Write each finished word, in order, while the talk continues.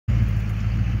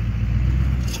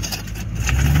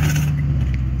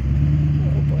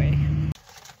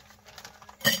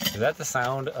that the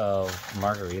sound of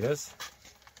margaritas?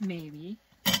 Maybe.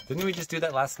 Didn't we just do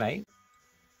that last night?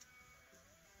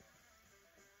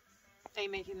 Are you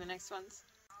making the next ones?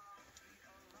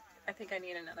 I think I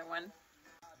need another one.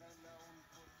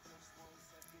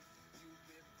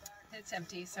 It's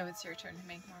empty, so it's your turn to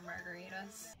make more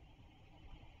margaritas.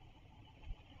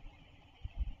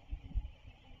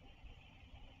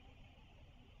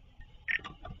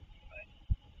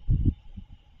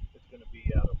 It's going to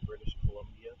be out of British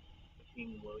Columbia,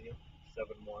 King William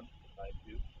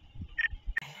 7152.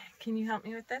 Can you help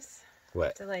me with this?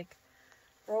 What? To like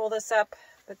roll this up,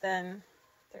 but then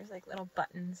there's like little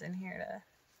buttons in here to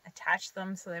attach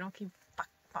them so they don't keep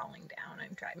falling down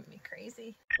and driving me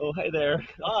crazy. Oh, hi there.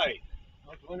 Hi. I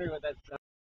was wondering what that sound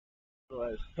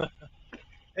was.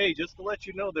 Hey, just to let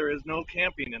you know, there is no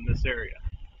camping in this area.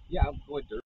 Yeah, I'm going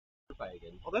dirt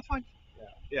biking. Oh, that's fine.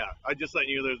 Yeah, I just let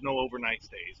you know there's no overnight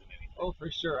stays and anything. Oh, for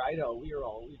sure. I know.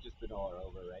 We've just been all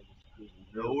over, right? Just cruising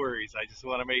through. No worries. I just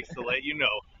want to let you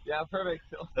know. Yeah, perfect.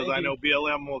 Because I know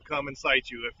BLM will come and cite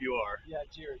you if you are. Yeah,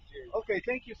 cheers, cheers. Okay,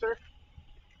 thank you, sir.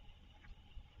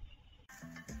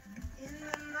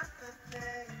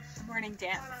 Morning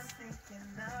dance.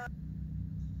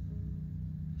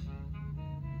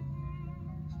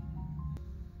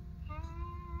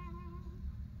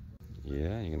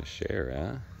 Yeah, you're gonna share,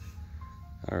 huh?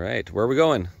 All right, where are we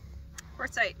going?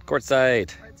 Quartzsite.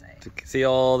 Quartzsite. Quartzsite. To see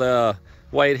all the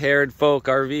white-haired folk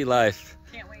RV life.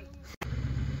 Can't wait.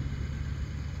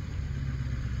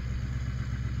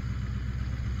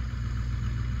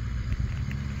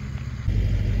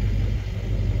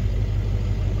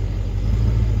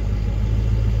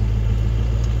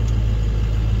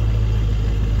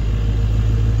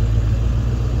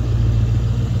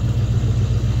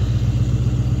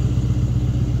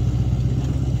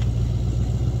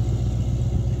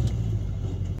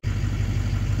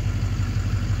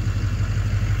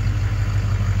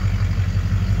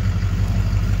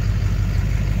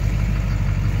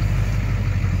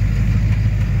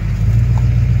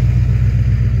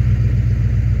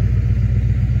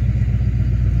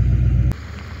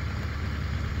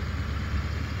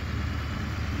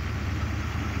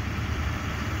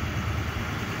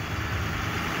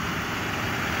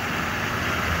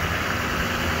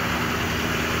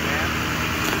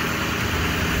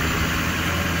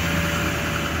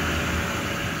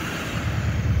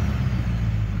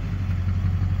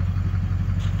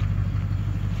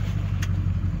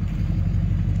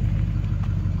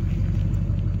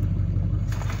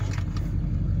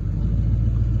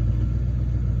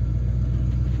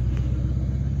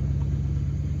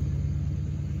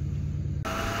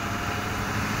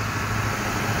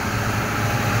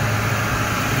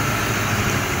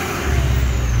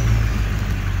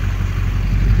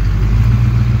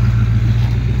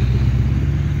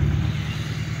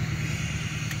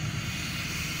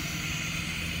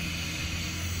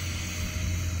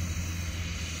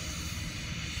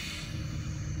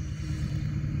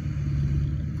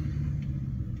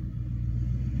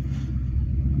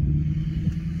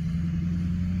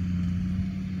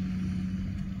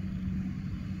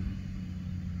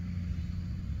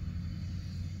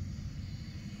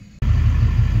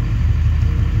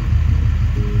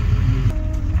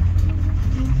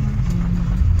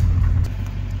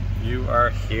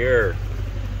 Here.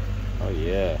 Oh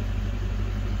yeah.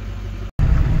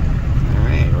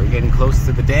 Alright, we're getting close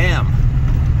to the dam.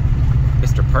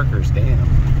 Mr. Parker's Dam.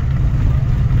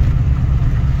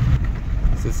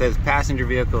 So it says passenger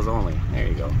vehicles only. There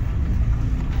you go.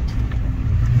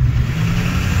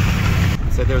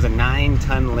 It said there was a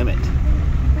 9-ton limit.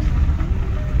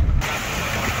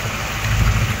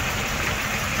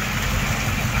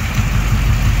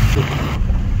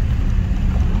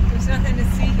 There's nothing to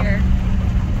see here.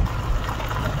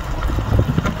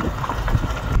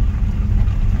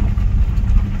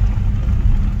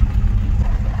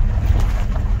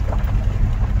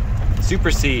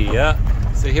 Super C, yeah.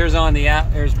 So here's on the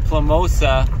app, there's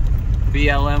Plimosa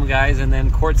BLM guys, and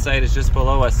then Quartzsite is just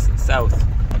below us, south.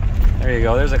 There you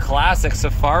go, there's a classic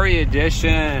Safari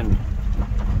Edition.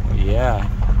 Oh, yeah,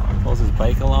 pulls his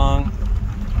bike along.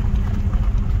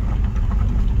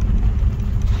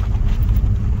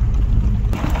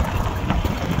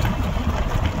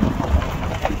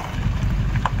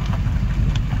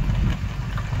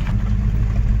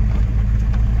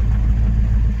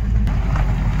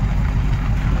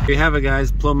 Here you have it,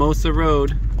 guys, Plimosa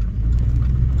Road.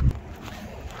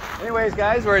 Anyways,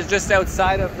 guys, we're just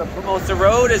outside of the Plimosa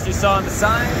Road, as you saw on the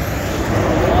sign.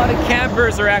 A lot of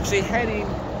campers are actually heading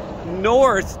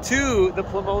north to the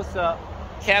Plimosa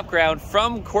campground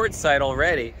from Quartzsite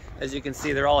already. As you can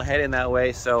see, they're all heading that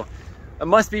way. So It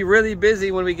must be really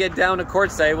busy when we get down to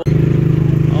Quartzsite.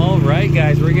 All right,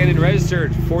 guys, we're getting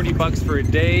registered. 40 bucks for a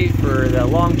day for the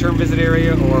long-term visit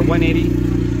area, or 180.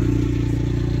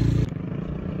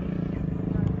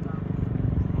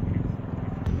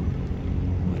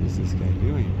 What is this guy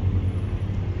doing?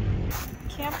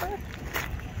 Camper?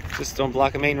 Just don't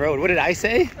block a main road. What did I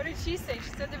say? What did she say? She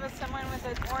said there was someone with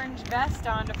an orange vest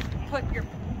on to put your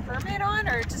permit on,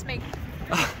 or just make...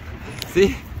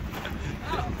 See?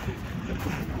 Oh.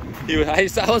 I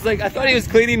was like, I thought he was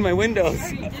cleaning my windows. Oh,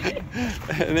 you did?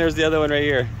 And there's the other one right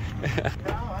here. Yeah.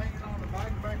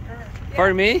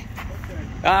 Pardon me?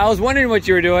 I was wondering what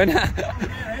you were doing. Yeah,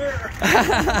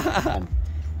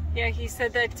 he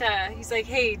said that, he's like,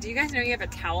 hey, do you guys know you have a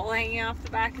towel hanging off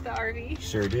the back of the RV?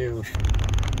 Sure do. All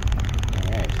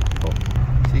right, cool.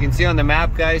 So you can see on the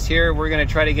map, guys, here, we're gonna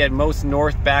try to get most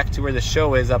north back to where the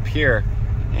show is up here.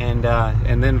 And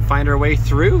then find our way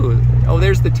through. Oh,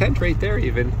 there's the tent right there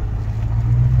even.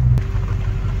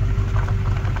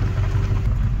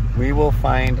 We will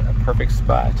find a perfect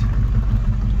spot.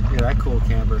 Look at that cool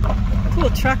camper. Cool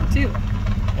truck, too.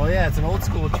 Oh yeah, it's an old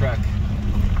school truck.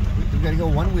 We've got to go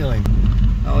one-wheeling.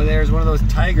 Oh, there's one of those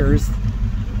Tigers.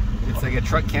 It's like a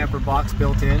truck camper box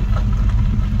built in.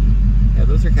 Yeah,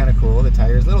 those are kind of cool, the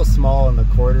tires. A little small in the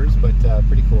quarters, but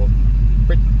pretty cool.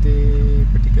 Pretty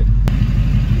good.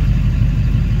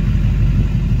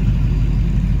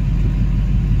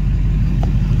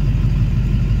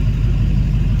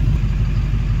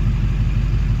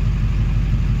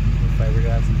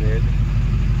 Fiberglass is it.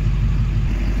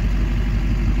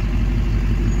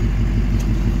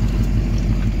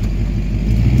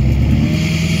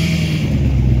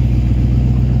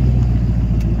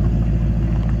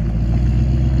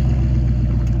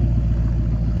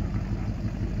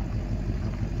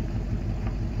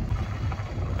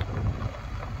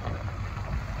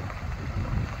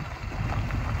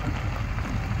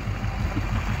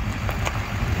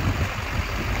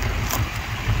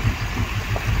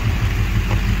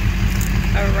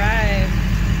 Arrived.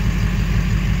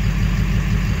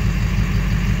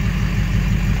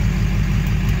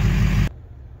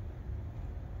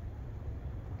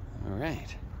 All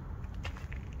right.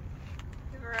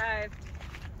 We've arrived.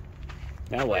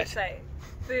 Now what? Quartzsite.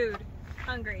 Food.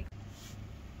 Hungry.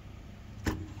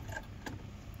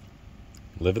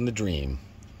 Living the dream.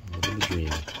 Living the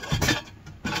dream.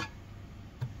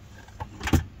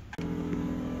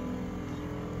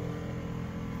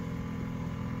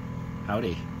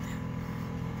 Howdy.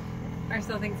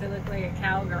 Marcel thinks I look like a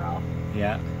cowgirl.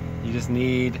 Yeah. You just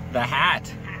need the hat.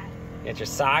 Get your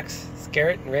socks,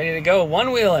 skirt, and ready to go.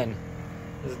 One-wheeling.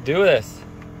 Let's do this.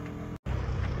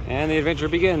 And the adventure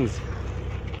begins.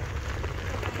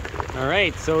 All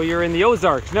right, so you're in the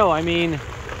Ozarks. No, I mean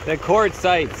the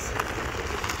Quartzsites.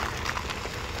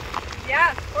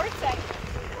 Yeah, Quartzsite.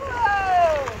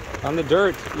 Whoa! On the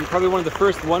dirt. You're probably one of the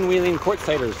first one-wheeling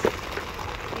Quartzsiters.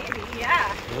 Maybe,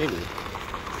 yeah. Maybe.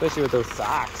 Especially with those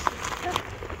socks.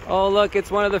 Oh, look,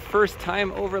 it's one of the first-time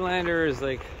overlanders.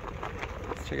 Like,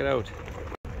 let's check it out.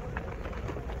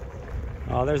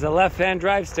 Oh, there's a left-hand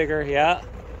drive sticker. Yeah.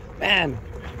 Man.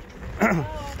 Oh,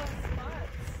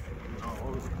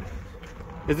 those spots.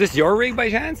 Is this your rig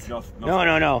by chance? No.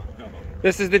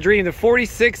 This is the dream. The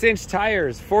 46-inch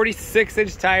tires.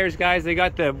 46-inch tires, guys. They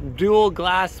got the dual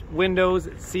glass windows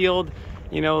sealed.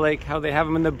 You know, like how they have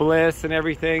them in the Bliss and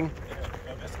everything.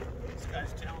 This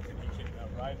guy's talented. He can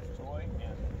ride a toy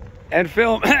and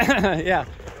film. Yeah.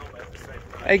 film at the same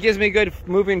time. It gives me good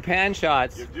moving pan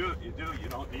shots. You do. You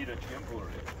don't need a gimbal or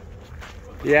anything.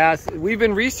 Yes, we've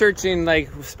been researching, like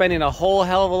spending a whole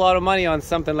hell of a lot of money on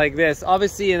something like this.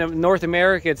 Obviously in North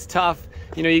America it's tough.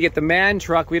 You know, you get the man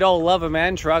truck. We'd all love a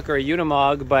man truck or a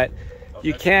Unimog, but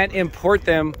you can't import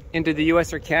them into the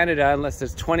US or Canada unless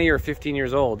it's 20 or 15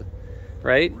 years old,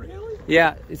 right? Really?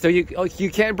 Yeah, so you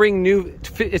can't bring new,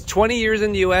 it's 20 years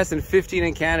in the US and 15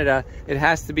 in Canada. It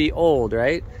has to be old,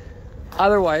 right?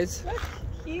 Otherwise. Look,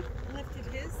 Keith lifted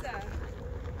his,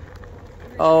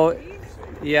 Oh,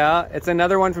 yeah, it's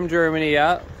another one from Germany,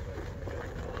 yeah.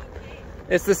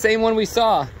 It's the same one we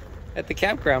saw at the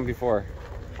campground before.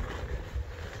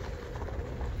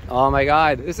 Oh my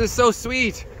God, this is so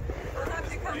sweet. We'll have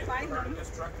to come find them.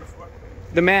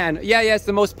 The man, yeah, it's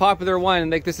the most popular one.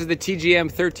 Like this is the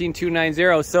TGM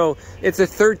 13290. So it's a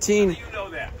 13. You know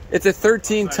that. It's a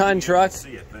 13-ton truck.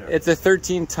 It's a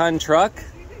 13-ton truck,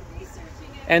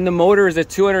 and the motor is a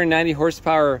 290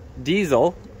 horsepower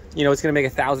diesel. You know, it's going to make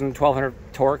 1,000, 1,200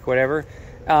 torque, whatever.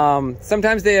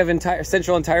 Sometimes they have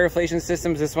central and tire inflation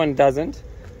systems. This one doesn't.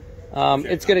 Okay,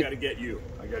 It's gonna. I gotta get you.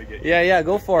 Yeah,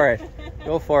 go for it.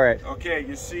 Go for it. Okay,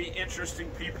 you see interesting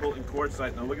people in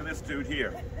Quartzsite. Now look at this dude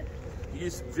here.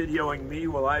 He's videoing me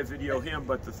while I video him,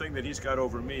 but the thing that he's got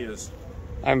over me is...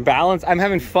 I'm balanced. I'm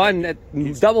having fun.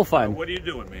 Double fun. What are you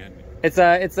doing, man? It's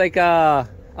like a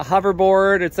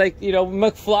hoverboard. It's like, you know,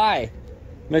 McFly,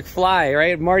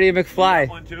 right? Marty McFly. You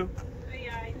got one too?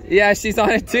 Yeah, she's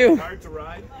on it too. Hard to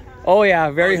ride? Oh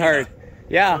yeah, very hard.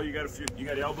 Yeah. So you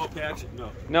got elbow pads?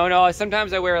 No. No.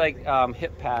 Sometimes I wear like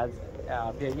hip pads.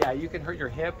 Yeah, you can hurt your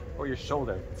hip or your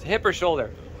shoulder. It's hip or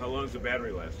shoulder. How long does the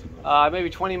battery last? Maybe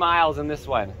 20 miles in this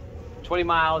one. 20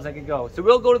 miles I could go. So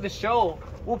we'll go to the show.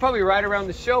 We'll probably ride around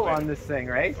the show on this thing,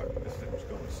 right? This thing was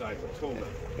going sideways.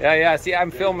 Yeah. See,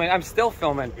 I'm filming. I'm still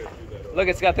filming. Look,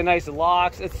 it's got the nice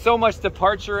locks. It's so much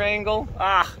departure angle.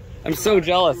 I'm so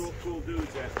jealous. Cool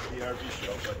dudes at the RV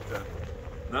show, but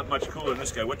not much cooler than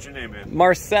this guy. What's your name, man?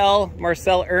 Marcel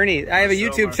Irnie. I have a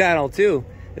YouTube channel too.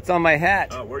 It's on my hat.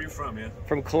 Oh, where are you from, man?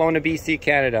 From Kelowna, BC,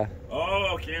 Canada.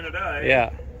 Oh, Canada. Eh?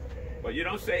 Yeah. But you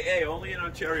don't say A. Only in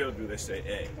Ontario do they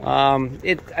say A.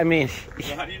 I mean.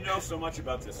 So how do you know so much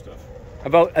about this stuff?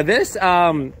 About this,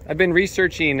 I've been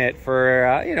researching it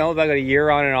for you know, about a year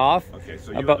on and off. Okay,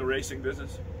 so you're in the racing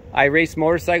business? I race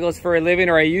motorcycles for a living,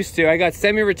 or I used to. I got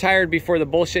semi-retired before the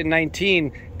bullshit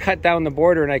 19 cut down the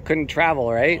border and I couldn't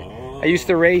travel, right? Oh. I used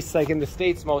to race like in the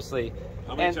States mostly.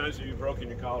 How many times have you broken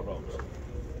your collarbones?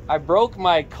 I broke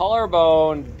my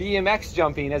collarbone BMX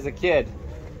jumping as a kid.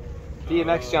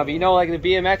 BMX jumping, you know, like the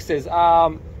BMXs.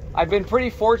 I've been pretty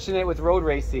fortunate with road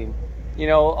racing. You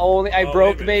know, I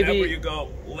broke maybe. Is that where you go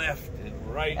left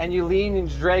and right, and you lean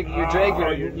and you drag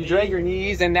your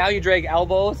knees, and now you drag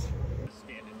elbows.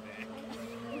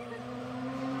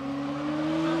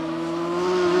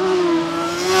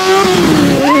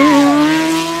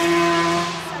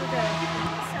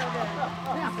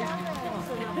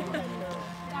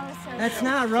 That's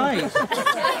not right.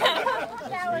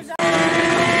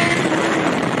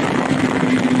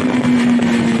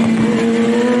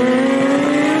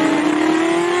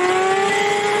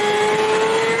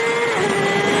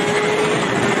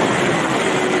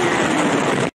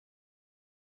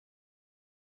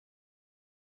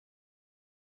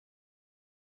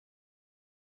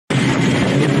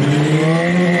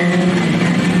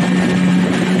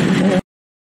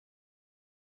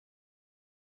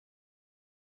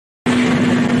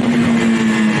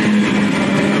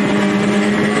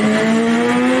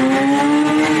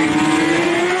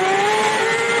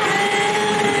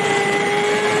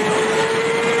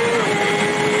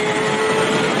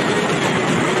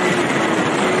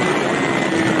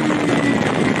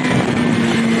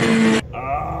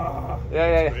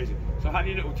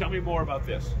 Tell me more about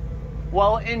this.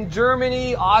 Well, in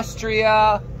Germany,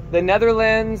 Austria, the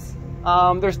Netherlands,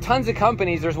 there's tons of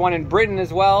companies. There's one in Britain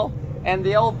as well, and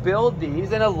they all build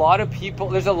these, and a lot of people,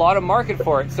 there's a lot of market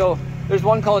for it. So there's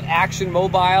one called Action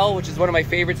Mobile, which is one of my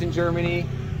favorites in Germany.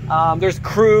 There's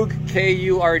Krug,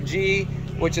 K-U-R-G,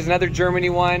 which is another Germany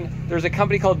one. There's a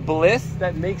company called Bliss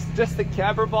that makes just the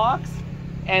camper box,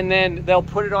 and then they'll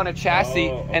put it on a chassis,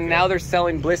 and now they're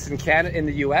selling Bliss in Canada, in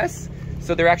the US.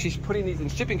 So they're actually putting these in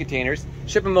shipping containers,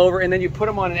 ship them over, and then you put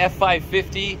them on an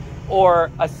F550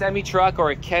 or a semi-truck or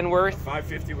a Kenworth.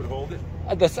 550 would hold it?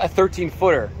 A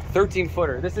 13-footer.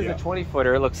 13-footer. This is a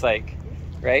 20-footer, it looks like,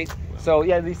 right? Wow. So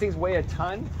yeah, these things weigh a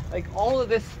ton. Like all of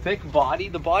this thick body,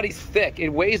 the body's thick. It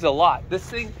weighs a lot. This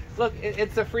thing, look,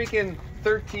 it's a freaking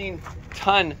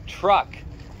 13-ton truck.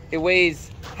 It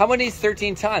weighs, how many is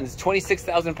 13 tons?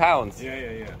 26,000 pounds.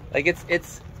 Yeah. Like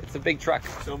it's a big truck.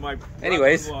 So my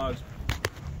anyways.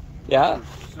 Yeah.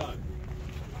 Son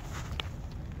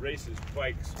races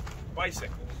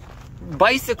bicycles.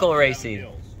 Bicycle racing.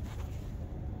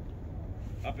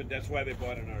 That's why they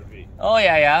bought an RV. Oh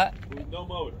yeah. No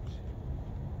motors.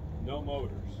 No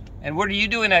motors. And what are you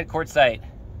doing at Quartzsite?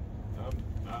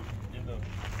 I'm in the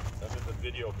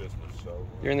video business. So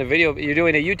you're in the video. You're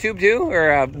doing a YouTube too,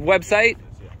 or a website?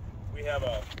 Yeah. We have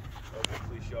a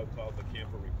weekly show called the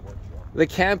Camper Report Show. The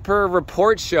Camper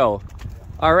Report Show.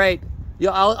 All right.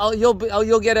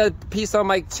 You'll get a piece on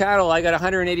my channel. I got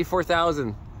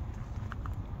 184,000.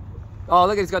 Oh,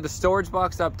 look, he's got the storage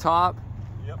box up top.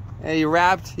 Yep. And he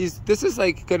wrapped. This is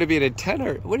like going to be an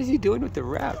antenna. What is he doing with the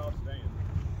wrap?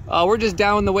 Oh, we're just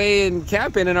down the way and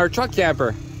camping in our truck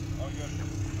camper.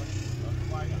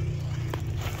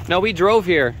 No, we drove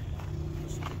here.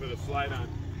 With a slide on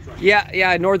truck.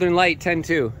 Yeah, Northern Lite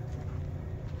 10.2.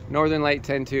 Northern Lite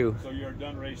 10.2. So you're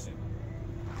done racing?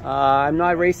 I'm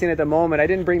not racing at the moment. I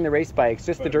didn't bring the race bikes,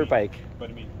 just the dirt bike. But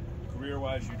I mean,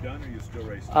 career-wise, you done, or you still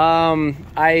racing?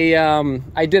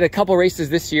 I did a couple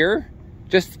races this year,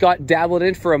 just got dabbled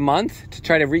in for a month to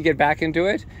try to re-get back into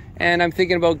it. And I'm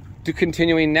thinking about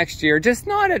continuing next year, just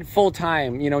not at full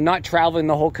time, you know, not traveling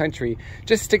the whole country,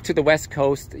 just stick to the West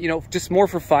Coast, you know, just more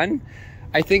for fun.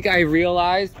 I think I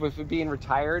realized with being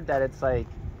retired that it's like,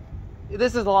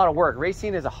 this is a lot of work.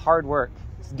 Racing is a hard work.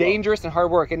 It's dangerous and hard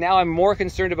work. And now I'm more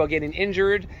concerned about getting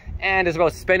injured, and it's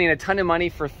about spending a ton of money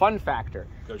for fun factor.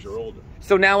 Because you're older.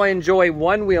 So now I enjoy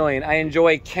one-wheeling, I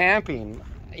enjoy camping,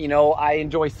 you know, I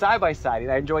enjoy side-by-siding,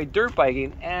 I enjoy dirt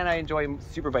biking, and I enjoy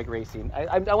superbike racing.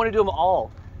 I want to do them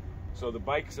all. So the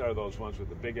bikes are those ones with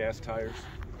the big ass tires?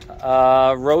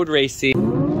 Road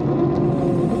racing.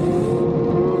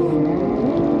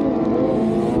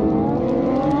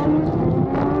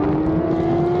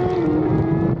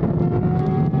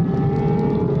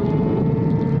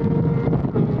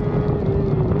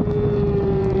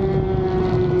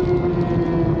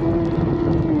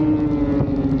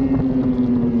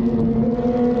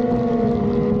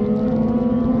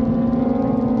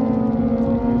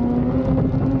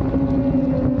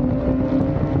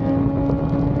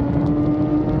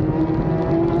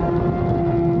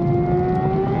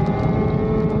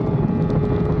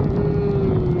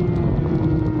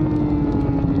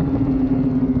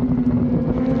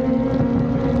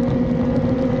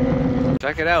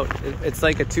 Check it out. It's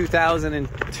like a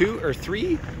 2002 or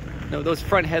 3. No, those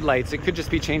front headlights, it could just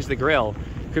be changed the grille.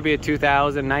 It could be a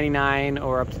 2099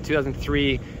 or up to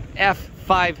 2003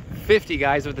 F550,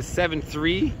 guys, with a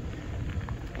 7.3.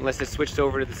 Unless it switched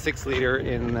over to the 6-liter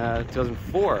in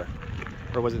 2004,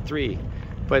 or was it 3?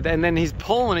 But and then he's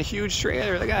pulling a huge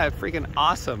trailer. Look at that, freaking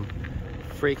awesome.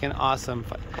 Freaking awesome.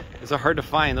 Those are hard to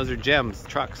find. Those are gems,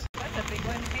 trucks. That's a big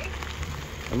one, hey?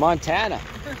 In Montana.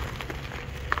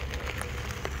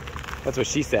 That's what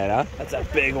she said, huh? That's a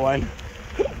big one.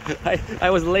 I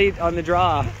was late on the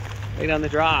draw. Late on the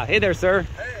draw. Hey there, sir.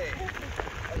 Hey.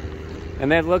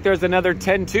 And then look, there's another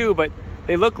 10.2, but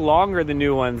they look longer than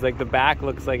new ones. Like the back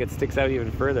looks like it sticks out even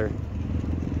further.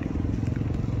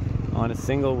 On a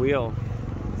single wheel.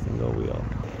 Single wheel.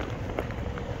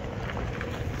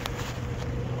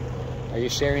 Are you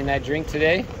sharing that drink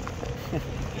today?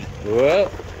 Whoa.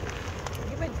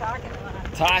 You've been talking a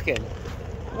lot. Talking.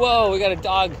 Whoa, we got a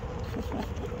dog.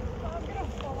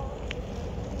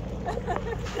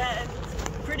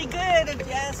 That's pretty good if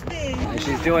you ask me.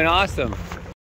 She's doing awesome.